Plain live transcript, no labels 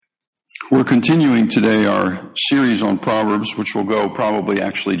We're continuing today our series on Proverbs, which will go probably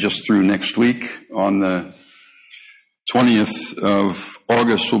actually just through next week. On the 20th of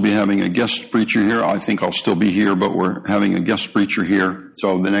August, we'll be having a guest preacher here. I think I'll still be here, but we're having a guest preacher here.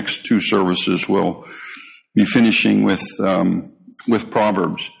 So the next two services will be finishing with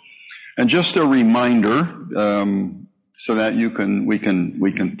Proverbs. And just a reminder, so that we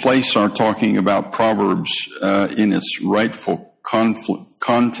can place our talking about Proverbs in its rightful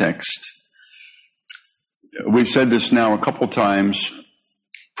context. We've said this now a couple times.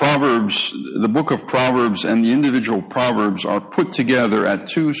 Proverbs, the book of Proverbs and the individual Proverbs are put together at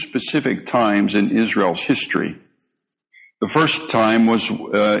two specific times in Israel's history. The first time was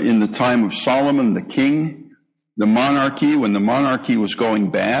in the time of Solomon the king, the monarchy, when the monarchy was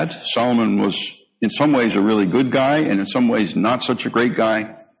going bad. Solomon was in some ways a really good guy and in some ways not such a great guy.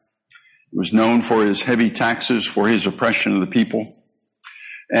 He was known for his heavy taxes, for his oppression of the people.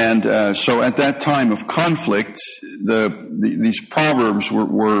 And so at that time of conflict, these proverbs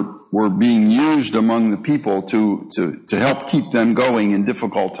were being used among the people to help keep them going in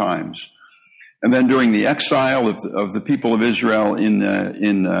difficult times. And then during the exile of the people of Israel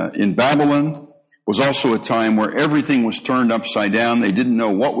in Babylon was also a time where everything was turned upside down. They didn't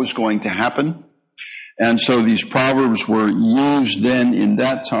know what was going to happen. And so these proverbs were used then in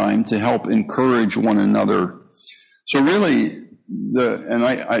that time to help encourage one another. So really,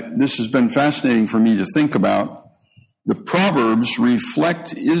 this has been fascinating for me to think about. The Proverbs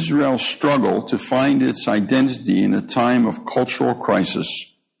reflect Israel's struggle to find its identity in a time of cultural crisis,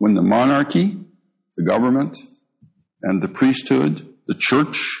 when the monarchy, the government, and the priesthood, the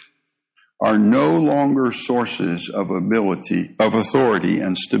church, are no longer sources of authority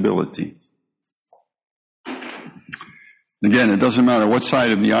and stability. Again, it doesn't matter what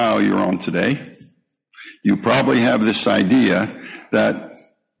side of the aisle you're on today. You probably have this idea that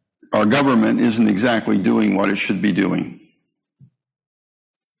our government isn't exactly doing what it should be doing.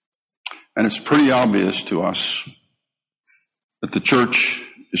 And it's pretty obvious to us that the church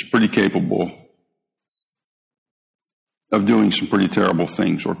is pretty capable of doing some pretty terrible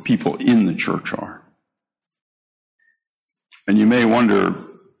things, or people in the church are. And you may wonder,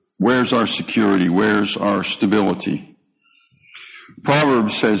 where's our security? Where's our stability?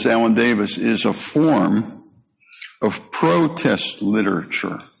 Proverbs, says Alan Davis, is a form of protest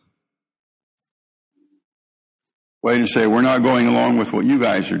literature. Way to say, we're not going along with what you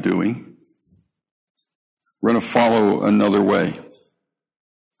guys are doing. We're going to follow another way.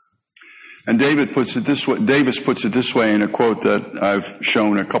 And Davis puts it this way in a quote that I've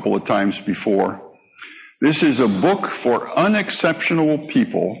shown a couple of times before. This is a book for unexceptional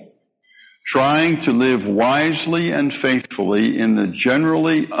people trying to live wisely and faithfully in the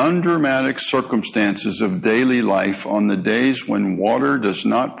generally undramatic circumstances of daily life on the days when water does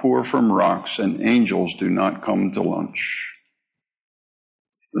not pour from rocks and angels do not come to lunch.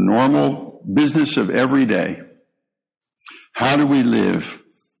 The normal business of every day. How do we live?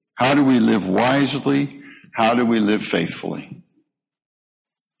 How do we live wisely? How do we live faithfully?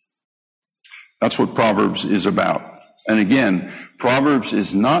 That's what Proverbs is about. And again, Proverbs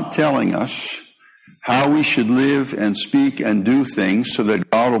is not telling us how we should live and speak and do things so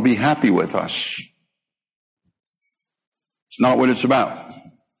that God will be happy with us. It's not what it's about.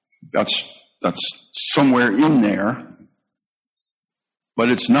 That's somewhere in there.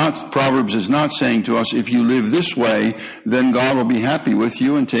 But Proverbs is not saying to us, if you live this way, then God will be happy with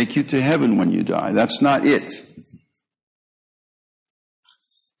you and take you to heaven when you die. That's not it.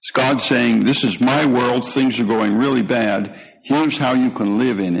 It's God saying, this is my world, things are going really bad. Here's how you can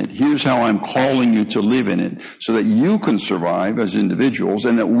live in it. Here's how I'm calling you to live in it so that you can survive as individuals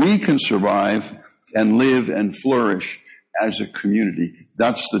and that we can survive and live and flourish as a community.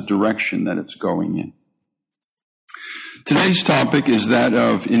 That's the direction that it's going in. Today's topic is that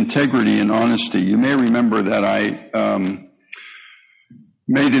of integrity and honesty. You may remember that I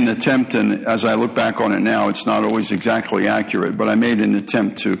made an attempt, and as I look back on it now, it's not always exactly accurate, but I made an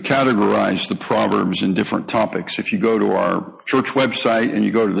attempt to categorize the Proverbs in different topics. If you go to our church website and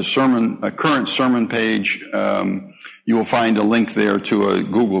you go to the current sermon page, you will find a link there to a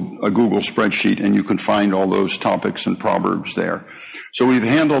Google spreadsheet, and you can find all those topics and Proverbs there. So we've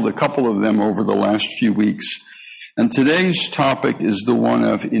handled a couple of them over the last few weeks, and today's topic is the one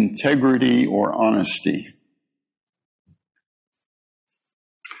of integrity or honesty.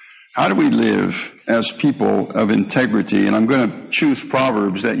 How do we live as people of integrity? And I'm going to choose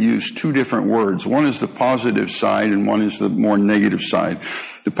Proverbs that use two different words. One is the positive side and one is the more negative side.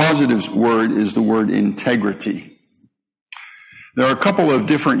 The positive word is the word integrity. There are a couple of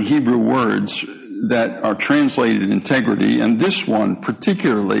different Hebrew words that are translated integrity, and this one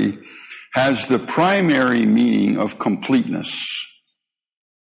particularly has the primary meaning of completeness.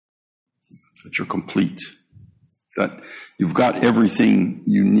 That you're complete. That you've got everything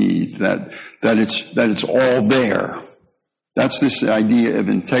you need. That it's all there. That's this idea of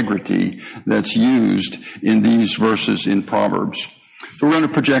integrity that's used in these verses in Proverbs. So we're going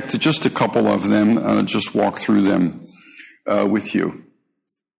to project just a couple of them, just walk through them with you.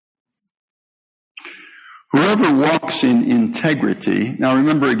 Whoever walks in integrity, now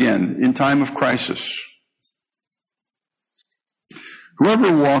remember again, in time of crisis,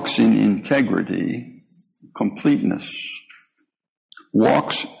 whoever walks in integrity, completeness,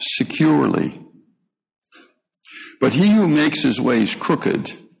 walks securely. But he who makes his ways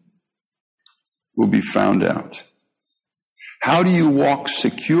crooked will be found out. How do you walk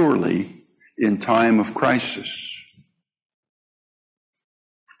securely in time of crisis?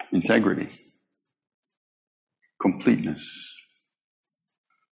 Integrity. Completeness.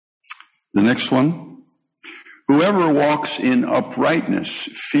 The next one. Whoever walks in uprightness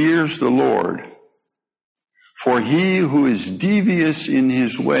fears the Lord, for he who is devious in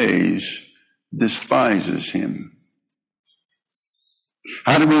his ways despises him.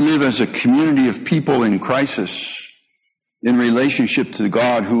 How do we live as a community of people in crisis, in relationship to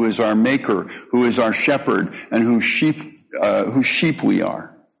God, who is our maker, who is our shepherd, and whose sheep we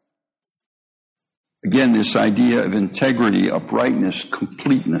are? Again, this idea of integrity, uprightness,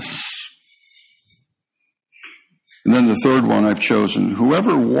 completeness. And then the third one I've chosen.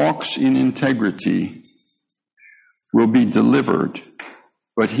 Whoever walks in integrity will be delivered,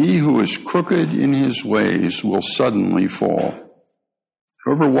 but he who is crooked in his ways will suddenly fall.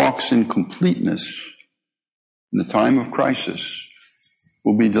 Whoever walks in completeness in the time of crisis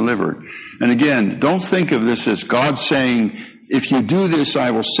will be delivered. And again, don't think of this as God saying, if you do this, I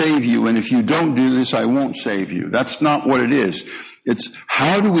will save you, and if you don't do this, I won't save you. That's not what it is. It's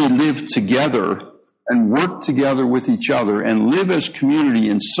how do we live together and work together with each other and live as community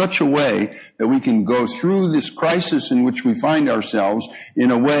in such a way that we can go through this crisis in which we find ourselves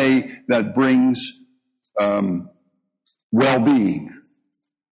in a way that brings well-being.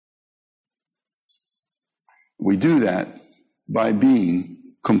 We do that by being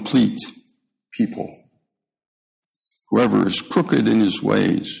complete people. Whoever is crooked in his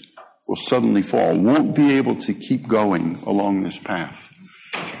ways will suddenly fall, won't be able to keep going along this path.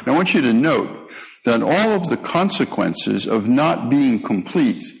 And I want you to note that all of the consequences of not being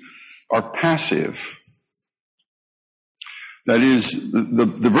complete are passive. That is,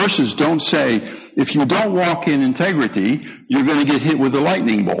 the verses don't say, if you don't walk in integrity, you're going to get hit with a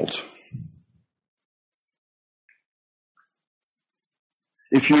lightning bolt.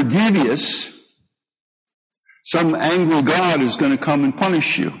 If you're devious, some angry God is going to come and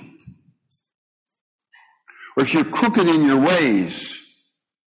punish you. Or if you're crooked in your ways,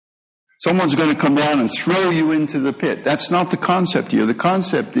 someone's going to come down and throw you into the pit. That's not the concept here. The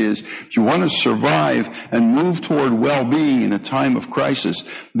concept is, if you want to survive and move toward well-being in a time of crisis,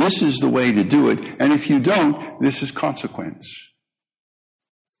 this is the way to do it. And if you don't, this is consequence.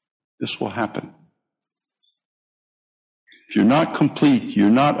 This will happen. If you're not complete, you're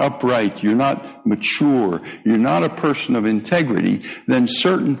not upright, you're not mature, you're not a person of integrity, then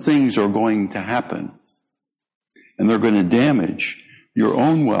certain things are going to happen. And they're going to damage your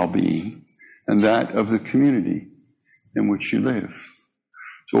own well-being and that of the community in which you live.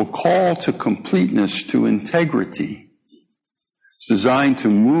 So a call to completeness, to integrity, is designed to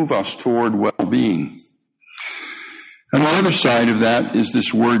move us toward well-being. And the other side of that is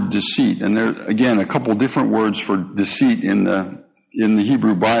this word deceit. And there, again, a couple different words for deceit in the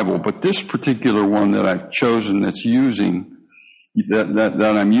Hebrew Bible, but this particular one that I've chosen that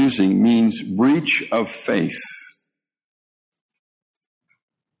I'm using means breach of faith.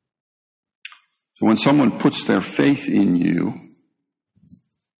 So when someone puts their faith in you,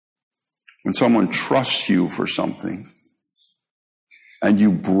 when someone trusts you for something, and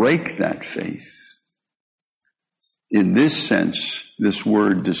you break that faith, in this sense, this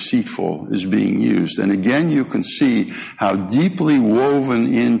word deceitful is being used. And again, you can see how deeply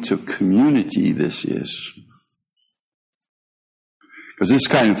woven into community this is. Because this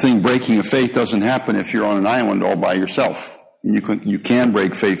kind of thing, breaking a faith, doesn't happen if you're on an island all by yourself. You can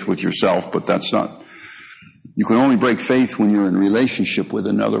break faith with yourself, but that's not. You can only break faith when you're in relationship with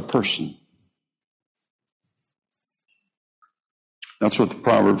another person. That's what the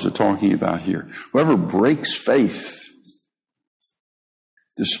Proverbs are talking about here. Whoever breaks faith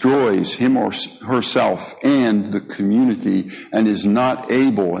destroys him or herself and the community and is not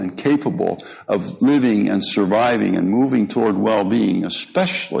able and capable of living and surviving and moving toward well-being,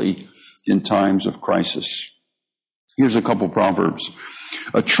 especially in times of crisis. Here's a couple Proverbs.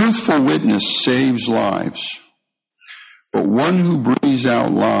 A truthful witness saves lives, but one who breathes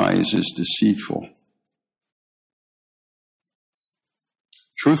out lies is deceitful.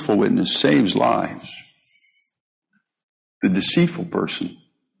 Truthful witness saves lives. The deceitful person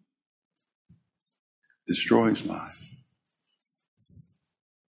destroys lives.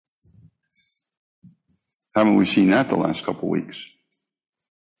 Haven't we seen that the last couple of weeks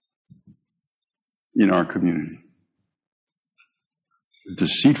in our community? The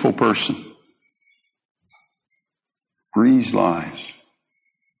deceitful person breathes lies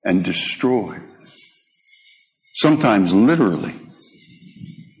and destroys, sometimes literally,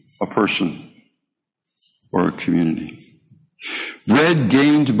 a person or a community. Bread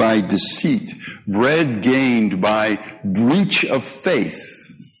gained by deceit, bread gained by breach of faith.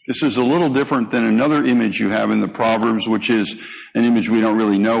 This is a little different than another image you have in the Proverbs, which is an image we don't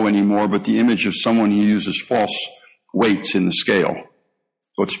really know anymore, but the image of someone who uses false weights in the scale.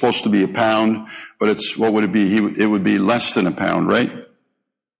 So it's supposed to be a pound, but it's, what would it be? It would be less than a pound, right?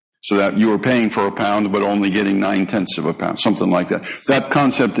 So that you were paying for a pound, but only getting 9/10 of a pound, something like that. That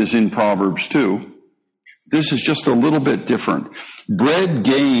concept is in Proverbs too. This is just a little bit different. Bread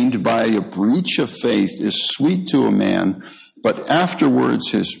gained by a breach of faith is sweet to a man, but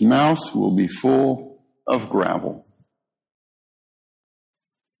afterwards his mouth will be full of gravel.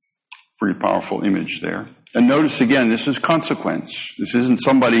 Pretty powerful image there. And notice again, this is consequence. This isn't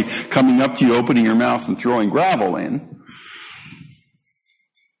somebody coming up to you, opening your mouth and throwing gravel in.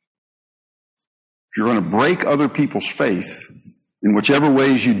 If you're going to break other people's faith, in whichever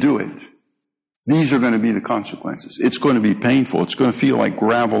ways you do it, these are going to be the consequences. It's going to be painful. It's going to feel like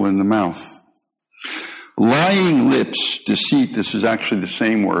gravel in the mouth. Lying lips, deceit, this is actually the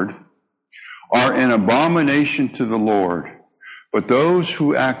same word, are an abomination to the Lord, but those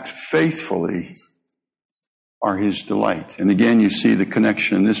who act faithfully are his delight. And again, you see the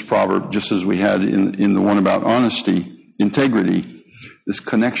connection in this proverb, just as we had in the one about honesty, integrity, this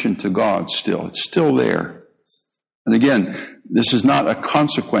connection to God still. It's still there. And again, this is not a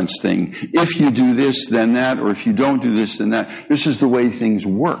consequence thing. If you do this, then that, or if you don't do this, then that. This is the way things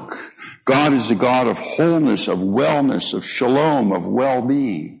work. God is a God of wholeness, of wellness, of shalom, of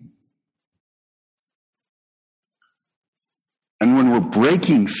well-being. And when we're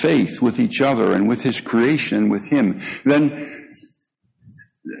breaking faith with each other and with his creation, with him, then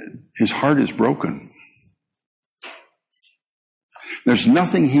his heart is broken. There's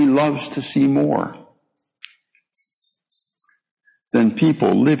nothing he loves to see more than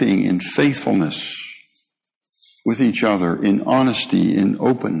people living in faithfulness with each other, in honesty, in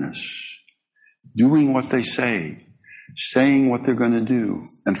openness, doing what they say, saying what they're going to do,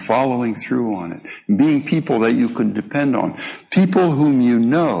 and following through on it, being people that you can depend on, people whom you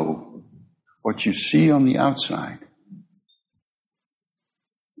know what you see on the outside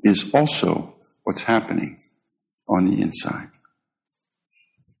is also what's happening on the inside.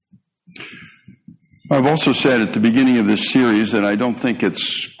 I've also said at the beginning of this series that I don't think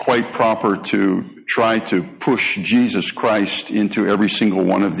it's quite proper to try to push Jesus Christ into every single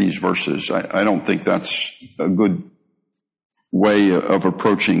one of these verses. I don't think that's a good way of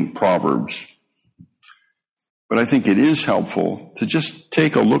approaching Proverbs. But I think it is helpful to just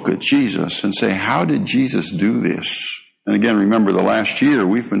take a look at Jesus and say, how did Jesus do this? And again, remember the last year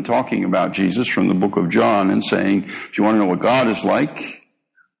we've been talking about Jesus from the book of John and saying, if you want to know what God is like,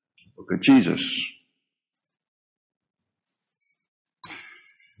 look at Jesus.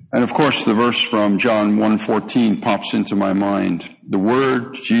 And of course, the verse from John 1:14 pops into my mind. The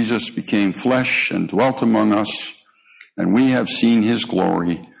Word, Jesus, became flesh and dwelt among us, and we have seen his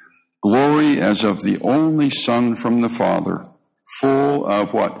glory, glory as of the only Son from the Father, full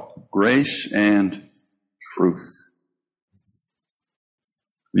of what? Grace and truth.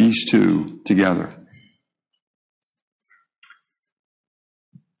 These two together.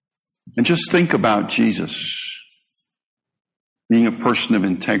 And just think about Jesus being a person of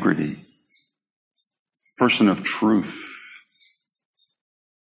integrity, person of truth,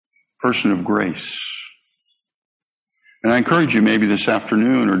 person of grace. And I encourage you maybe this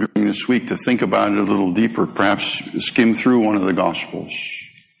afternoon or during this week to think about it a little deeper, perhaps skim through one of the Gospels.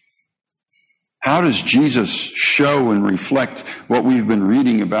 How does Jesus show and reflect what we've been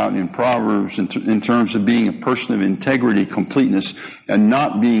reading about in Proverbs in terms of being a person of integrity, completeness, and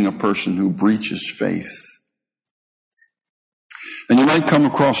not being a person who breaches faith? And you might come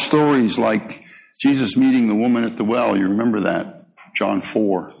across stories like Jesus meeting the woman at the well. You remember that, John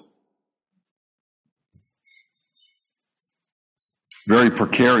 4. Very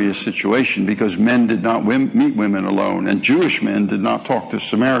precarious situation because men did not meet women alone, and Jewish men did not talk to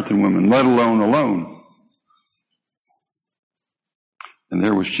Samaritan women, let alone alone. And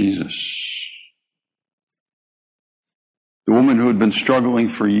there was Jesus. The woman who had been struggling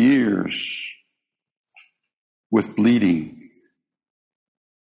for years with bleeding.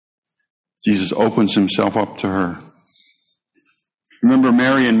 Jesus opens himself up to her. Remember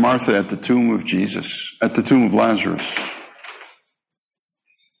Mary and Martha at the tomb of Jesus, at the tomb of Lazarus.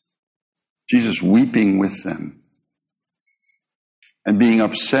 Jesus weeping with them and being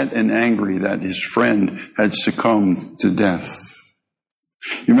upset and angry that his friend had succumbed to death.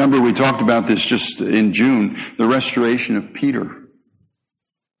 You remember we talked about this just in June, the restoration of Peter.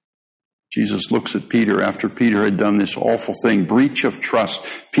 Jesus looks at Peter after Peter had done this awful thing, breach of trust.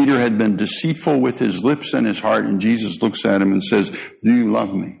 Peter had been deceitful with his lips and his heart, and Jesus looks at him and says, "Do you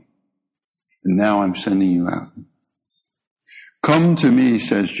love me? And now I'm sending you out. Come to me,"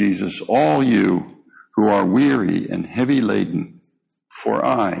 says Jesus, "all you who are weary and heavy laden, for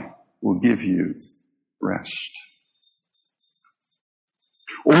I will give you rest."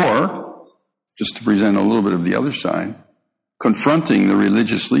 Or, just to present a little bit of the other side, confronting the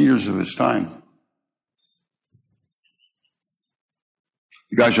religious leaders of his time.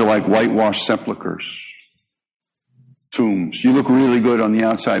 You guys are like whitewashed sepulchres, tombs. You look really good on the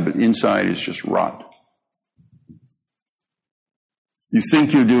outside, but inside is just rot. You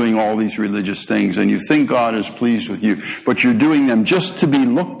think you're doing all these religious things, and you think God is pleased with you, but you're doing them just to be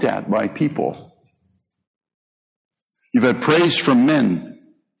looked at by people. You've had praise from men,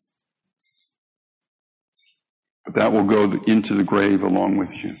 but that will go into the grave along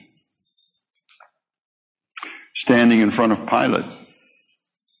with you. Standing in front of Pilate.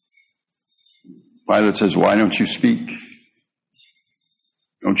 Pilate says, "Why don't you speak?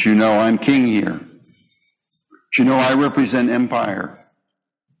 Don't you know I'm king here? Don't you know I represent empire?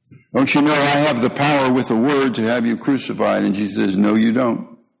 Don't you know I have the power with a word to have you crucified?" And Jesus says, "No, you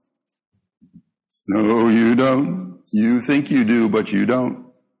don't. No, you don't. You think you do, but you don't.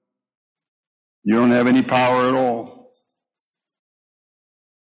 You don't have any power at all."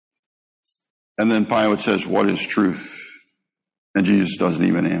 And then Pilate says, "What is truth?" And Jesus doesn't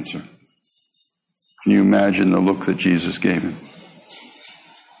even answer. Can you imagine the look that Jesus gave him?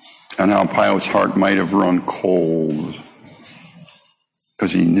 And how Pilate's heart might have run cold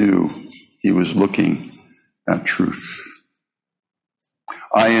because he knew he was looking at truth.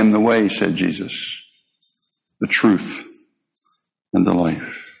 "I am the way," said Jesus, "the truth and the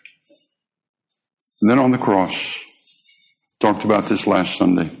life." And then on the cross, talked about this last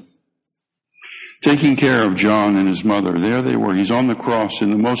Sunday, taking care of John and his mother. There they were. He's on the cross in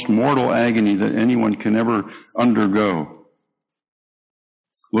the most mortal agony that anyone can ever undergo.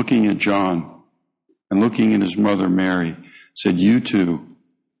 Looking at John and looking at his mother Mary, said, "You two,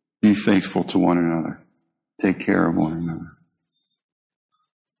 be faithful to one another. Take care of one another."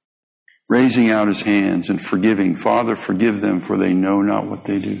 Raising out his hands and forgiving. "Father, forgive them, for they know not what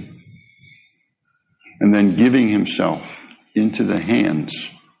they do." And then giving himself into the hands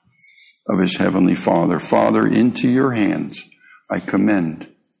of his heavenly Father. "Father, into your hands I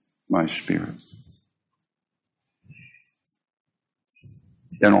commend my spirit."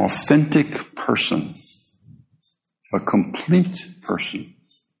 An authentic person, a complete person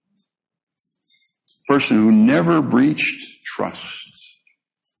who never breached trust,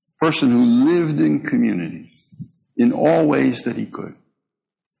 person who lived in community in all ways that he could.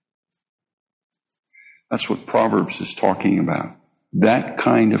 That's what Proverbs is talking about. That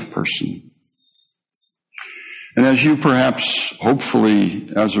kind of person. And as you perhaps,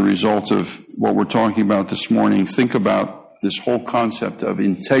 hopefully, as a result of what we're talking about this morning, think about this whole concept of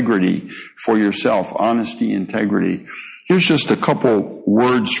integrity for yourself, honesty, integrity. Here's just a couple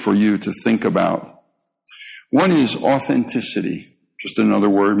words for you to think about. One is authenticity. Just another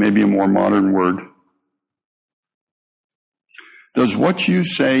word, maybe a more modern word. Does what you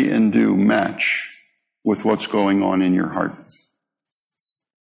say and do match with what's going on in your heart?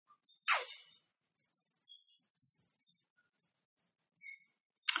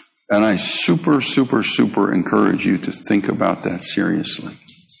 And I super encourage you to think about that seriously.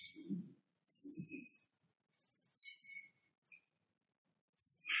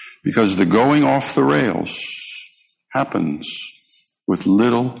 Because the going off the rails happens with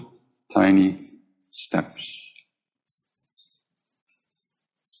little tiny steps.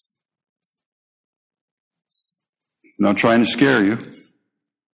 I'm not trying to scare you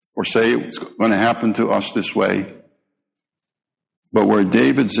or say it's going to happen to us this way. But where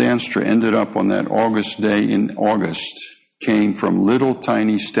David Zanstra ended up on that August day in August came from little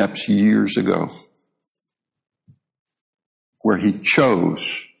tiny steps years ago, where he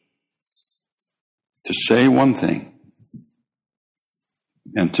chose to say one thing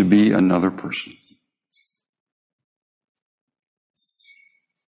and to be another person.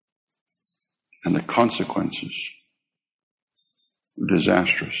 And the consequences were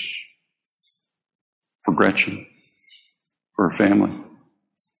disastrous for Gretchen, for her family,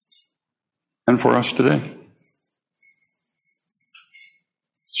 and for us today.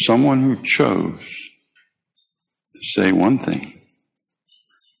 Someone who chose to say one thing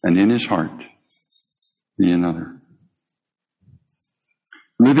and in his heart be another.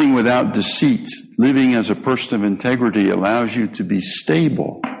 Living without deceit, living as a person of integrity allows you to be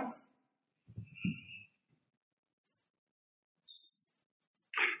stable.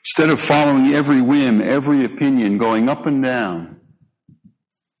 Instead of following every whim, every opinion, going up and down,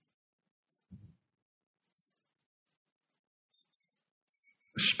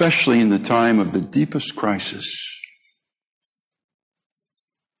 especially in the time of the deepest crisis.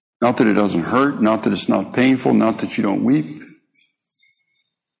 Not that it doesn't hurt, not that it's not painful, not that you don't weep.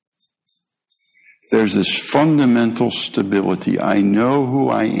 There's this fundamental stability. I know who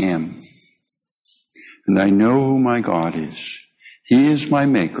I am, and I know who my God is. He is my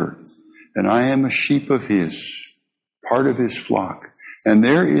maker, and I am a sheep of his, part of his flock. And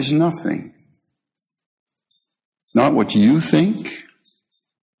there is nothing, not what you think,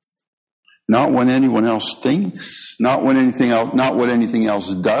 not what anyone else thinks, not what anything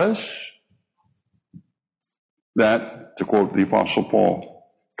else does, that, to quote the Apostle Paul,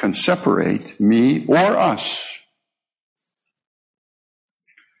 can separate me or us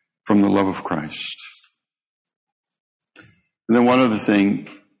from the love of Christ. And then one other thing,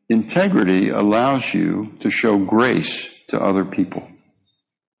 integrity allows you to show grace to other people.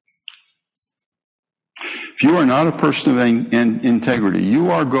 If you are not a person of integrity, you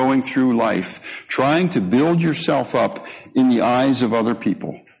are going through life trying to build yourself up in the eyes of other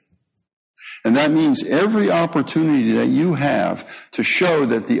people. And that means every opportunity that you have to show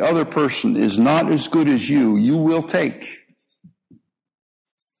that the other person is not as good as you will take.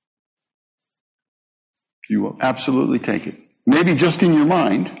 You will absolutely take it. Maybe just in your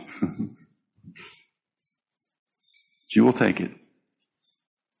mind, but you will take it.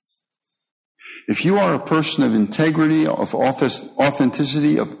 If you are a person of integrity, of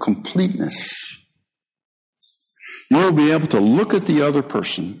authenticity, of completeness, you will be able to look at the other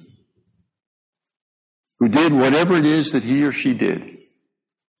person who did whatever it is that he or she did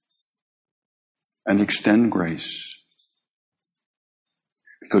and extend grace.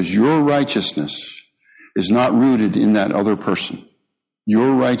 Because your righteousness is not rooted in that other person.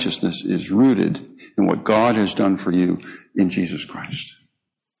 Your righteousness is rooted in what God has done for you in Jesus Christ.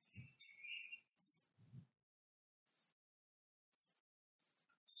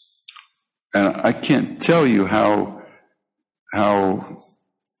 And I can't tell you how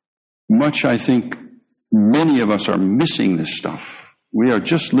much I think many of us are missing this stuff. We are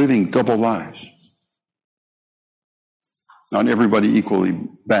just living double lives. Not everybody equally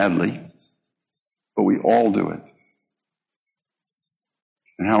badly, but we all do it.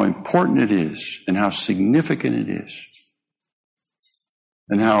 And how important it is, and how significant it is,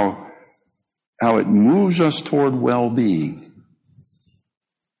 and how it moves us toward well-being.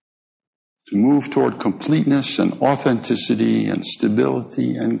 To move toward completeness and authenticity and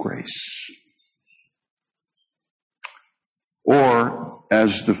stability and grace. Or,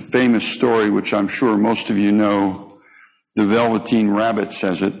 as the famous story, which I'm sure most of you know, the Velveteen Rabbit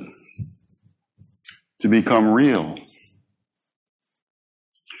says it, to become real.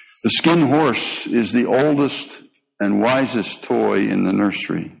 The skin horse is the oldest and wisest toy in the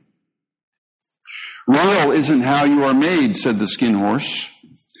nursery. Real isn't how you are made, said the skin horse.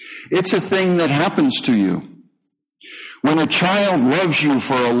 It's a thing that happens to you. When a child loves you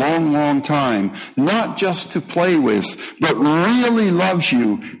for a long, long time, not just to play with, but really loves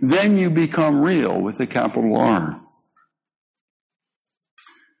you, then you become real with a capital R.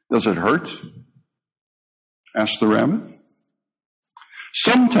 Does it hurt? Asked the rabbit.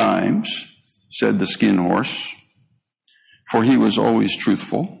 Sometimes, said the skin horse, for he was always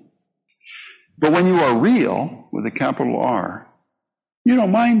truthful. But when you are real, with a capital R, you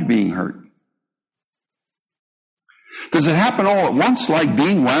don't mind being hurt. Does it happen all at once, like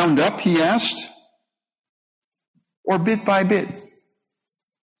being wound up, he asked? Or bit by bit?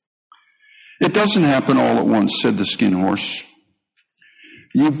 It doesn't happen all at once, said the skin horse.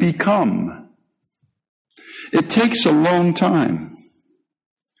 You become. It takes a long time.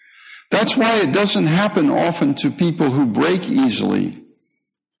 That's why it doesn't happen often to people who break easily,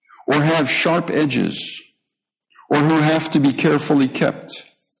 or have sharp edges, or who have to be carefully kept.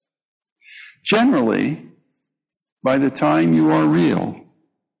 Generally, by the time you are real,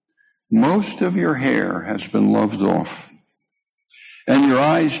 most of your hair has been loved off, and your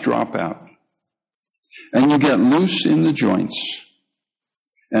eyes drop out, and you get loose in the joints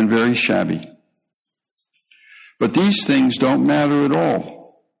and very shabby. But these things don't matter at all.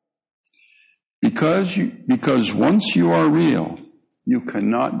 Because once you are real, you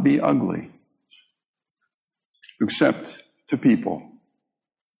cannot be ugly, except to people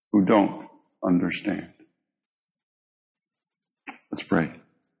who don't understand. Let's pray.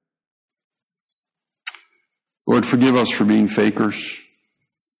 Lord, forgive us for being fakers.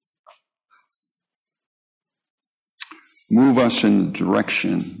 Move us in the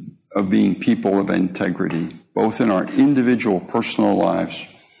direction of being people of integrity, both in our individual personal lives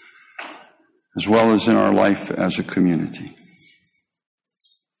as well as in our life as a community.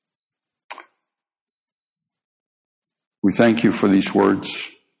 We thank you for these words.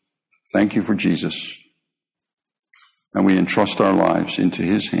 Thank you for Jesus. And we entrust our lives into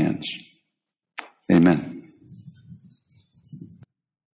his hands. Amen.